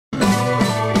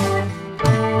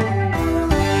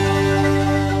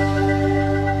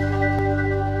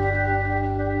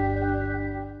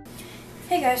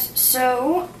guys,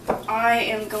 so I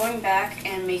am going back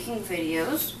and making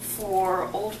videos for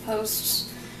old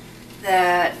posts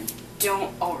that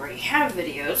don't already have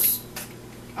videos.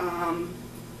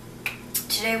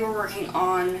 Today we're working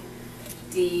on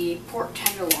the pork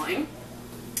tenderloin.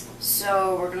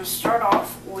 So we're going to start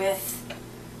off with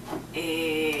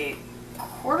a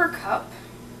quarter cup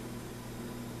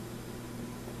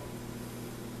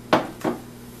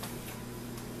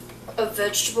of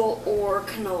vegetable or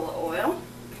canola oil.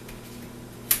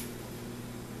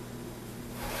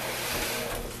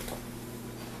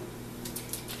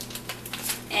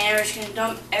 And we're just going to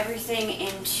dump everything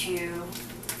into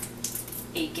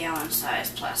a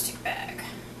gallon-sized plastic bag.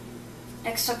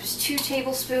 Next up is 2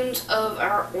 tablespoons of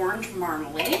our orange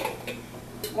marmalade,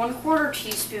 1/4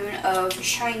 teaspoon of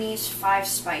Chinese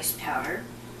 5-spice powder.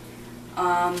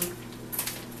 I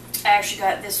actually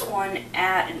got this one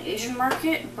at an Asian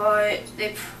market, but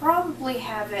they probably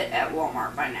have it at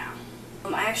Walmart by now.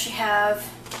 I actually have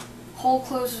whole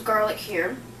cloves of garlic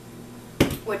here,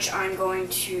 which I'm going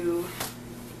to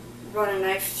run a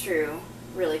knife through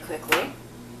really quickly.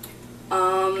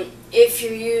 If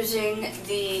you're using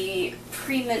the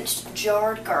pre-minced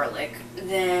jarred garlic,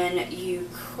 then you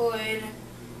could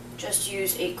just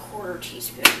use a 1/4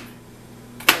 teaspoon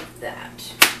of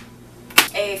that.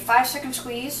 A 5-second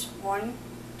squeeze, 1,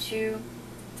 2,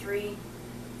 3,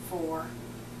 4,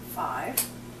 5,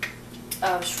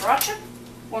 of Sriracha,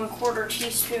 1/4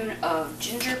 teaspoon of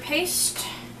ginger paste,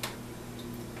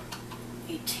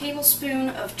 a tablespoon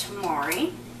of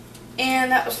tamari,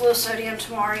 and that was low sodium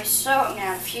tamari, so I'm going to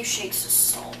add a few shakes of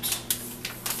salt.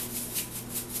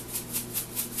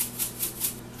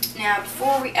 Now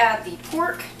before we add the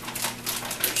pork,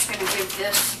 we're just going to give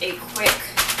this a quick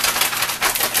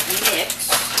mix.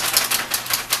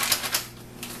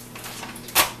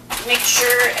 Make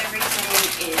sure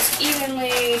everything is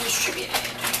evenly distributed.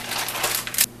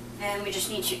 Then we just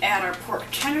need to add our pork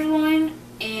tenderloin,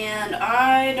 and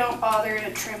I don't bother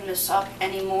to trim this up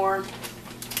anymore,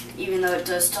 even though it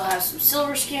does still have some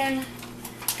silver skin,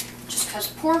 just because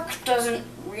pork doesn't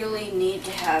really need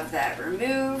to have that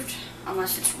removed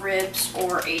unless it's ribs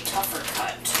or a tougher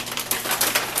cut.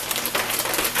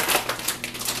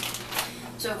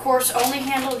 So of course, only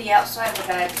handle the outside of the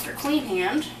bag with your clean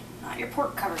hand, not your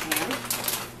pork covered hand,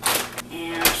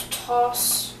 and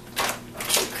toss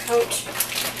to coat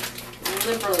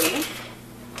liberally.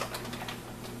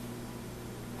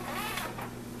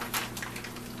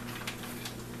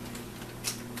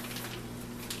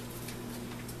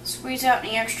 Squeeze out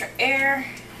any extra air,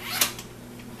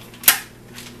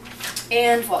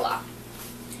 and voila.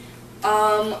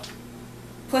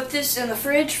 Put this in the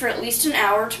fridge for at least an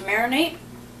hour to marinate,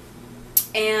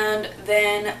 and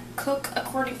then cook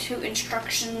according to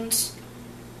instructions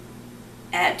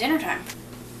at dinner time.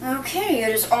 Okay, it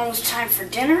is almost time for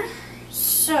dinner,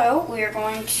 so we are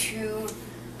going to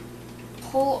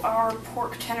pull our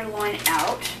pork tenderloin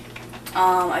out.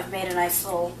 I've made a nice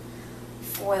little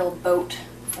foil boat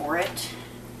for it,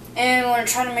 and we want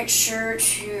to try to make sure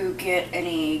to get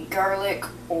any garlic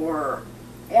or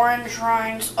orange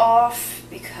rinds off,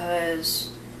 because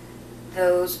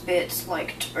those bits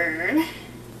like to burn.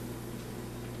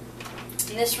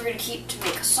 And this we're going to keep to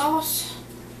make a sauce,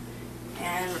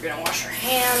 and we're going to wash our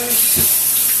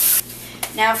hands.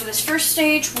 Now for this first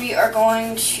stage, we are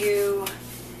going to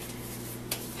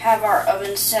have our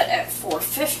oven set at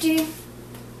 450.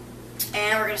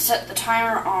 And we're going to set the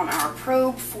timer on our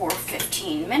probe for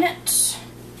 15 minutes.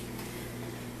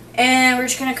 And we're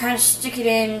just going to kind of stick it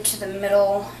into the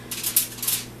middle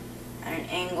at an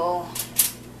angle.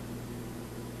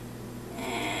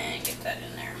 And get that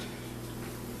in there.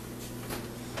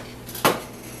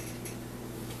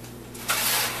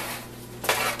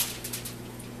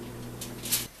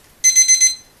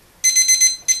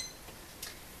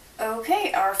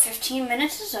 Okay, our 15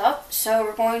 minutes is up, so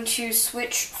we're going to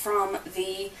switch from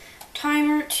the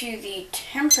timer to the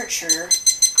temperature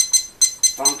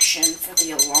function for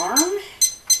the alarm.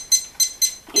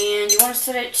 And you want to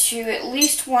set it to at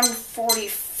least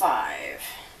 145.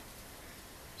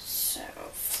 So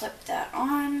flip that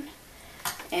on,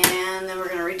 and then we're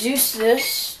going to reduce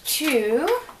this to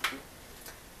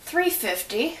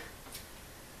 350.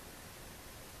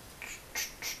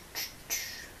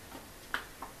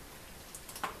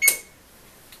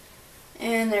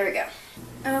 And there we go.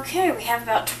 Okay, we have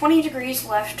about 20 degrees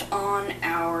left on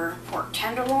our pork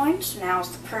tenderloin, so now is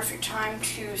the perfect time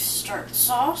to start the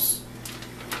sauce.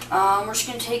 We're just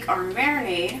going to take our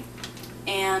marinade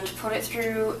and put it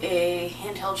through a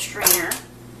handheld strainer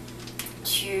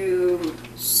to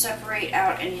separate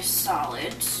out any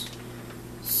solids.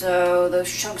 So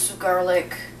those chunks of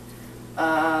garlic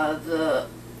the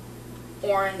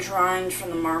orange rind from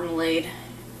the marmalade,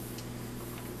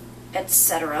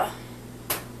 etc.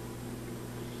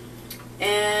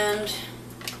 And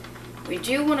we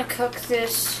do want to cook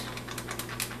this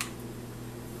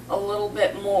a little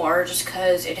bit more just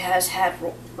because it has had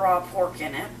raw pork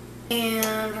in it.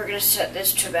 And we're going to set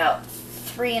this to about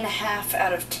 3.5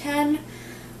 out of 10.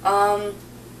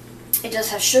 It does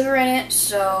have sugar in it,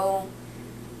 so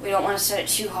we don't want to set it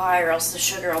too high or else the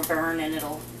sugar will burn and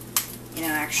it'll, you know,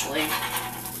 actually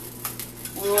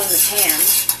ruin the pan.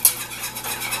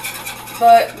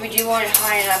 But we do want it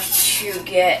high enough to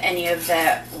get any of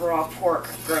that raw pork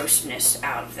grossness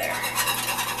out of there.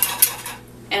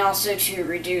 And also to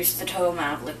reduce the total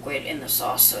amount of liquid in the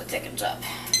sauce so it thickens up.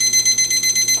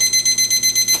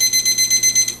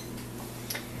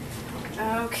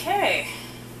 Okay.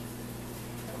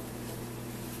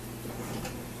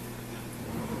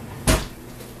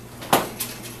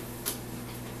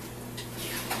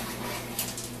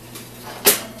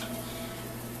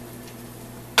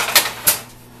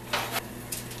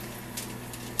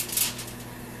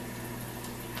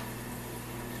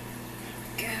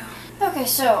 Okay,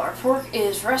 so our pork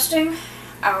is resting,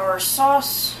 our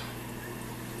sauce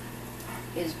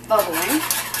is bubbling,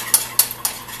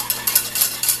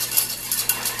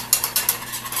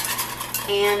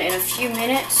 and in a few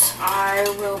minutes I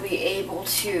will be able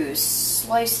to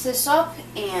slice this up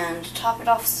and top it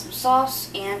off with some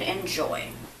sauce and enjoy.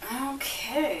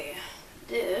 Okay,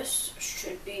 this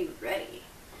should be ready.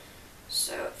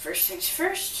 So first things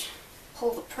first,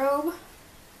 pull the probe.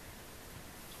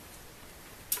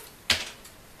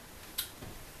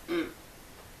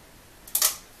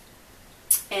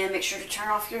 And make sure to turn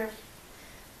off your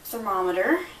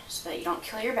thermometer so that you don't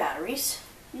kill your batteries.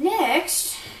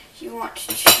 Next, you want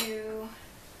to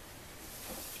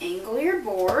angle your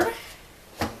board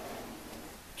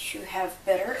to have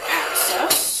better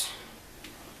access.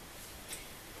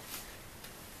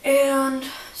 And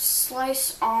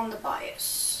slice on the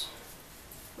bias,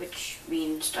 which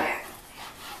means diagonal.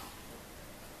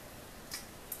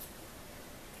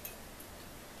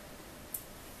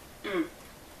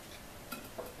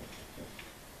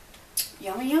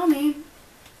 Yummy, yummy.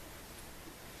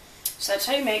 So that's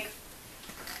how you make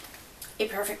a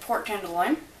perfect pork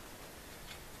tenderloin.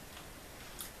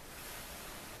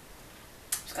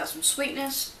 It's got some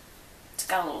sweetness. It's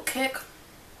got a little kick.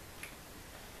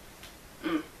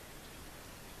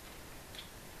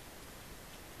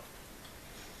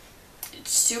 It's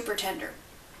super tender.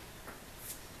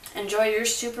 Enjoy your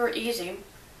super easy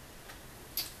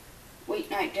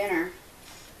weeknight dinner.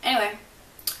 Anyway,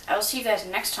 I will see you guys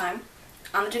next time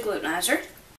on the Deglutenizer.